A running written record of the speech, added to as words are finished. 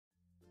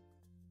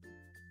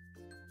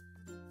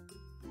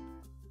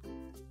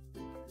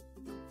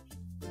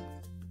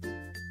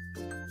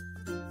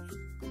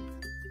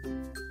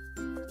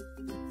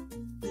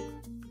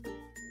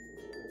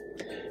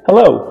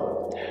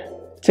Hello.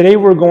 Today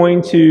we're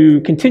going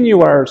to continue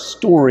our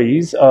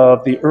stories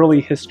of the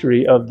early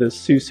history of the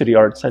Sioux City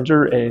Art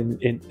Center,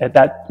 and at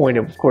that point,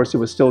 of course, it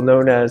was still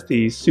known as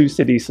the Sioux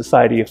City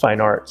Society of Fine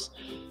Arts.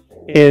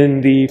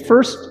 In the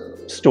first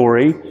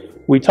story,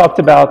 we talked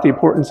about the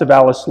importance of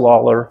Alice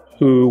Lawler,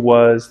 who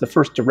was the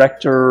first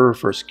director,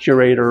 first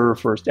curator,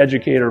 first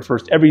educator,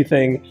 first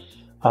everything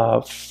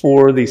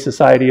for the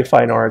Society of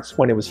Fine Arts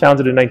when it was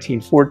founded in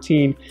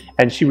 1914,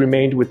 and she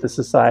remained with the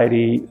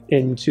Society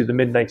into the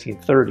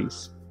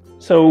mid-1930s.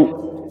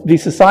 So the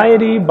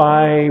Society,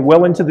 by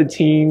well into the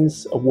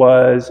teens,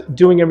 was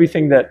doing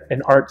everything that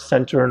an art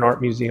center and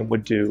art museum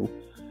would do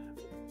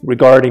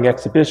regarding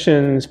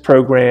exhibitions,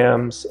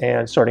 programs,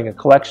 and starting a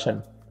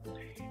collection.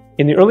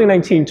 In the early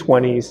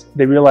 1920s,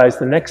 they realized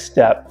the next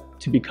step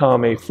to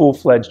become a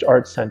full-fledged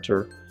art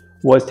center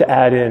was to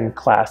add in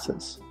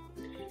classes.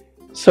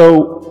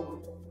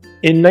 So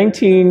in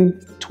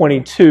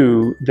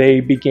 1922,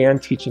 they began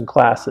teaching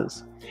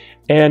classes.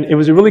 And it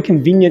was a really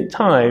convenient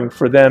time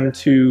for them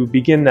to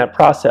begin that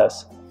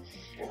process,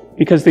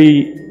 because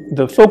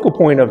the focal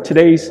point of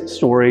today's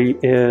story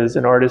is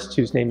an artist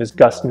whose name is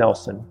Gus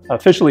Nelson.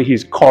 Officially,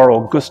 he's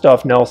Carl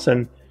Gustav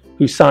Nelson,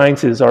 who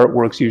signs his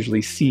artworks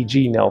usually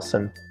C.G.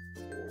 Nelson.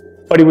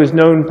 But he was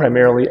known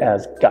primarily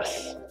as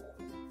Gus.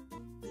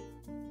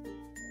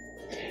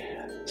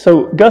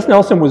 So Gus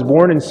Nelson was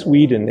born in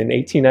Sweden in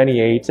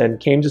 1898 and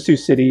came to Sioux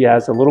City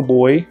as a little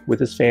boy with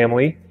his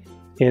family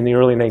in the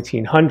early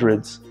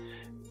 1900s.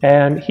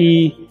 And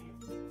he,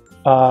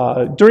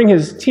 during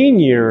his teen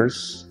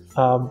years,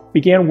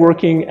 began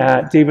working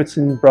at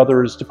Davidson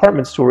Brothers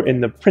department store in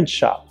the print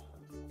shop,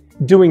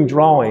 doing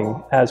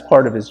drawing as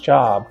part of his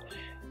job.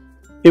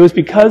 It was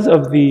because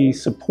of the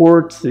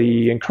support,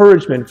 the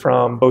encouragement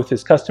from both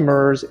his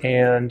customers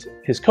and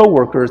his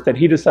co-workers that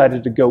he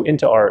decided to go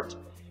into art.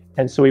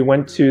 And so he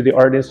went to the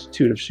Art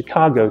Institute of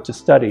Chicago to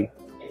study.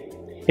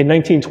 In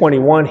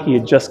 1921, he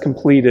had just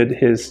completed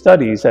his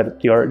studies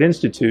at the Art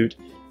Institute,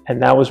 and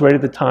that was right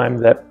at the time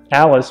that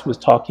Alice was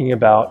talking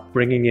about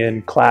bringing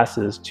in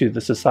classes to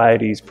the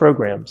Society's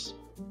programs.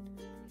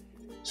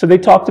 So they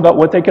talked about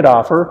what they could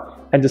offer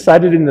and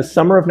decided in the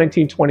summer of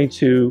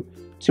 1922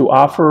 to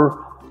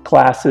offer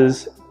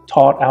classes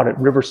taught out at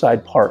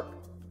Riverside Park,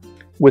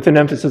 with an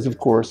emphasis, of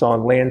course,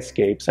 on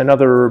landscapes and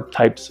other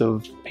types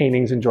of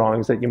paintings and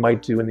drawings that you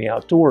might do in the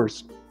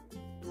outdoors.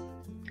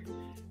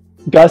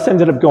 Gus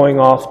ended up going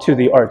off to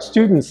the Art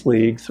Students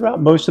League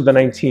throughout most of the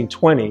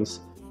 1920s,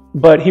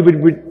 but he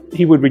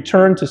would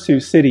return to Sioux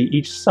City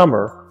each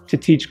summer to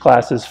teach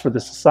classes for the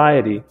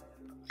Society.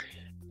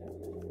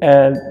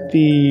 And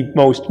the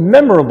most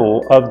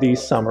memorable of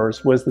these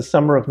summers was the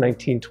summer of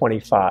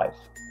 1925.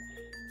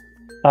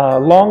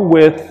 Along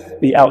with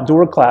the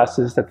outdoor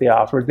classes that they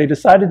offered, they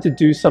decided to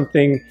do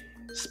something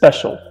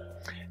special.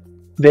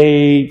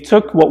 They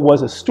took what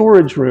was a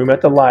storage room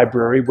at the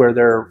library where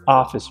their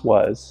office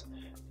was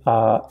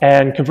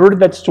and converted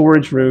that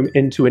storage room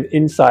into an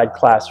inside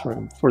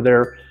classroom for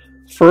their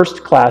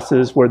first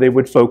classes, where they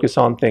would focus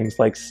on things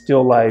like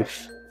still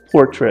life,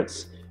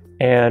 portraits,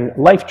 and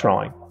life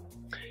drawing,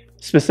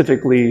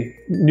 specifically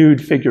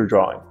nude figure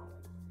drawing.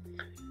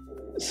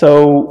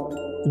 So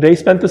they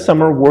spent the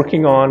summer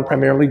working on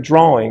primarily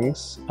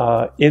drawings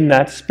in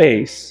that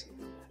space,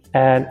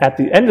 and at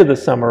the end of the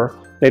summer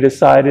they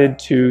decided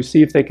to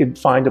see if they could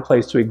find a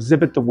place to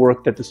exhibit the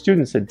work that the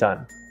students had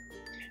done.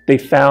 They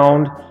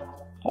found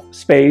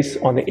space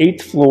on the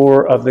 8th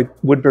floor of the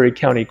Woodbury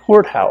County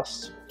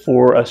Courthouse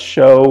for a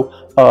show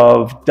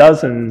of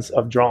dozens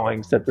of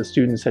drawings that the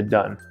students had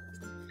done.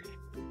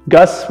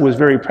 Gus was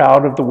very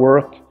proud of the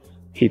work.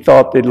 He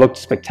thought they looked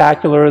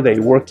spectacular. They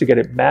worked to get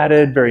it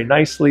matted very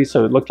nicely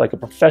so it looked like a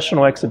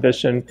professional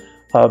exhibition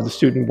of the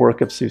student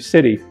work of Sioux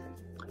City.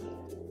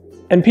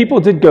 And people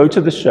did go to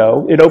the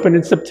show. It opened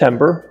in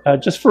September,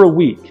 just for a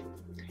week.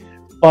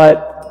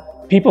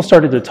 But people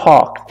started to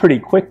talk pretty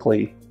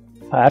quickly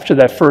after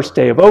that first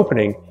day of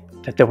opening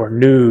that there were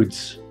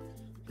nudes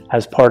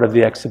as part of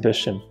the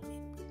exhibition.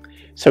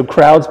 So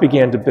crowds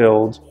began to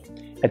build,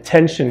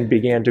 attention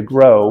began to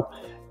grow,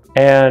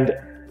 and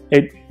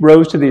it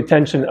rose to the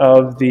attention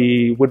of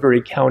the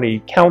Woodbury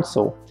County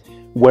Council,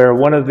 where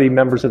one of the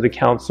members of the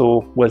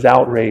council was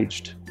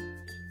outraged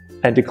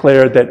and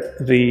declared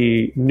that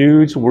the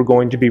nudes were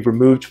going to be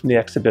removed from the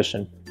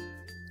exhibition.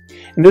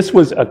 And this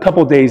was a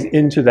couple days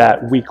into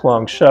that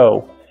week-long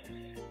show,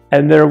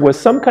 and there was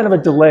some kind of a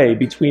delay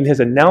between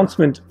his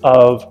announcement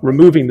of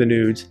removing the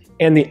nudes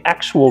and the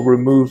actual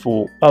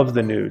removal of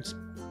the nudes,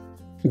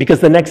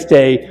 because the next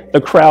day the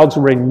crowds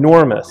were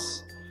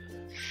enormous.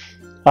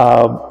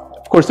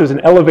 Of course, there's an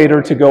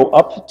elevator to go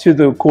up to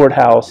the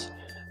courthouse.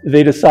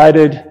 They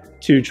decided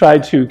to try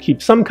to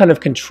keep some kind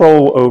of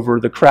control over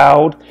the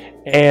crowd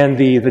and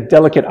the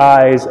delicate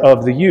eyes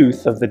of the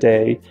youth of the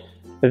day,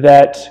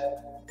 that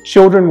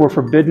children were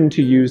forbidden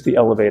to use the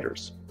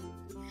elevators,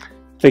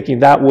 thinking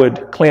that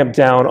would clamp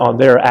down on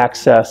their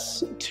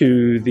access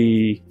to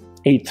the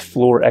 8th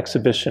floor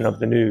exhibition of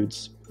the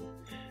nudes.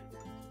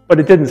 But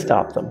it didn't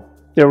stop them.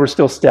 There were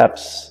still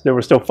steps, there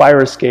were still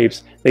fire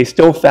escapes, they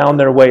still found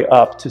their way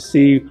up to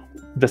see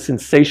the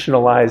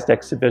sensationalized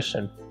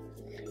exhibition.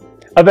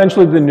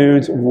 Eventually the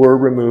nudes were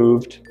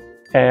removed,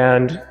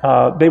 and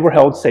they were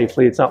held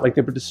safely. It's not like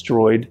they were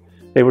destroyed.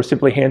 They were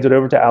simply handed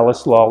over to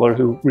Alice Lawler,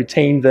 who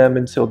retained them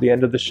until the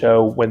end of the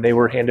show, when they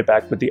were handed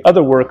back with the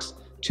other works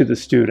to the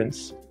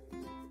students.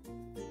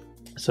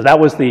 So that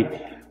was the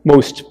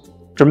most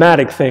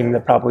dramatic thing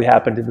that probably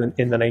happened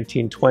in the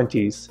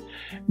 1920s.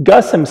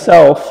 Gus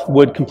himself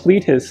would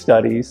complete his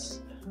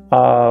studies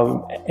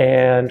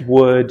and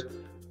would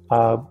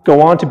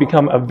go on to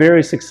become a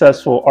very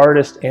successful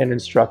artist and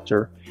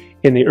instructor.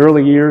 In the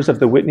early years of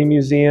the Whitney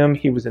Museum,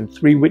 he was in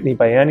 3 Whitney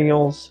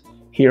biennials.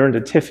 He earned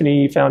a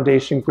Tiffany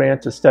Foundation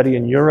grant to study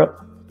in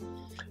Europe.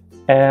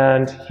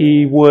 And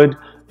he would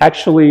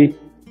actually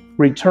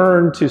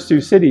return to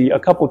Sioux City a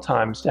couple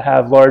times to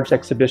have large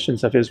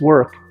exhibitions of his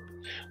work.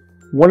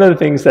 One of the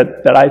things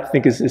that I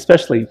think is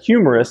especially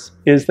humorous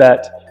is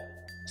that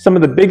some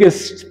of the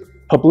biggest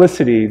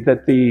publicity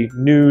that the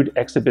nude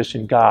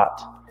exhibition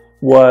got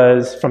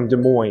was from Des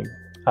Moines.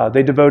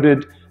 They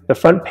devoted the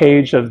front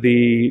page of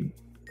the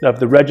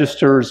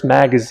Register's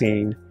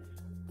magazine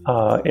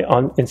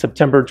in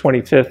September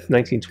 25th,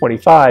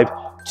 1925,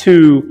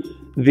 to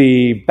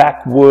the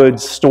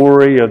backwoods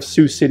story of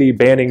Sioux City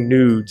banning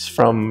nudes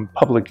from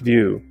public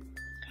view,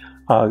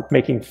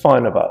 making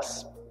fun of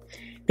us.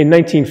 In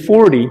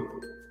 1940,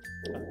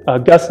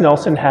 Gus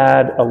Nelson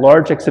had a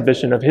large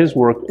exhibition of his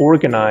work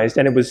organized,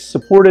 and it was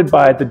supported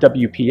by the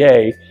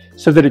WPA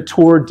so that it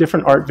toured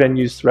different art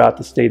venues throughout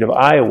the state of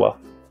Iowa.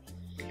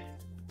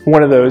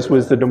 One of those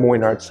was the Des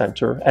Moines Art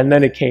Center, and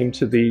then it came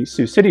to the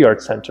Sioux City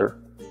Art Center.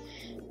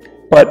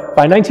 But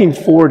by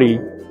 1940,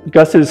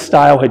 Gus's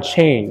style had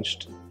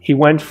changed. He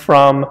went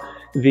from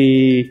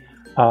the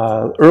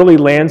early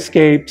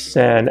landscapes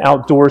and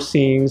outdoor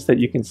scenes that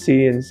you can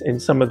see in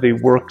some of the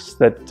works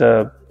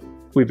that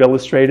we've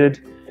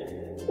illustrated,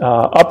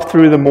 up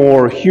through the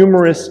more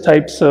humorous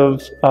types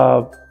of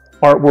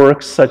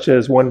artworks, such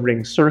as One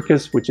Ring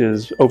Circus, which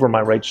is over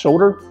my right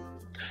shoulder,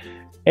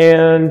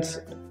 and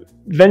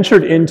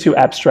ventured into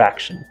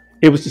abstraction.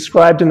 It was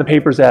described in the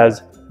papers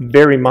as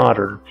very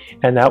modern,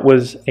 and that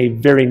was a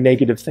very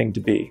negative thing to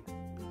be.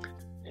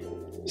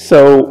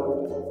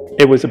 So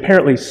it was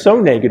apparently so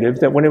negative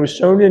that when it was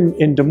shown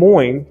in Des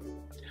Moines,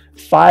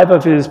 5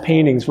 of his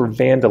paintings were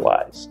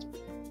vandalized.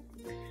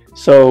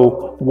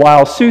 So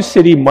while Sioux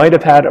City might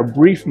have had a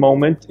brief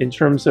moment in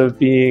terms of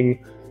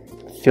being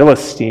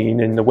Philistine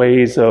in the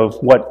ways of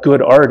what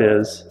good art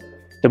is,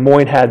 Des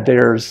Moines had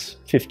theirs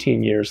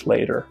 15 years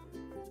later.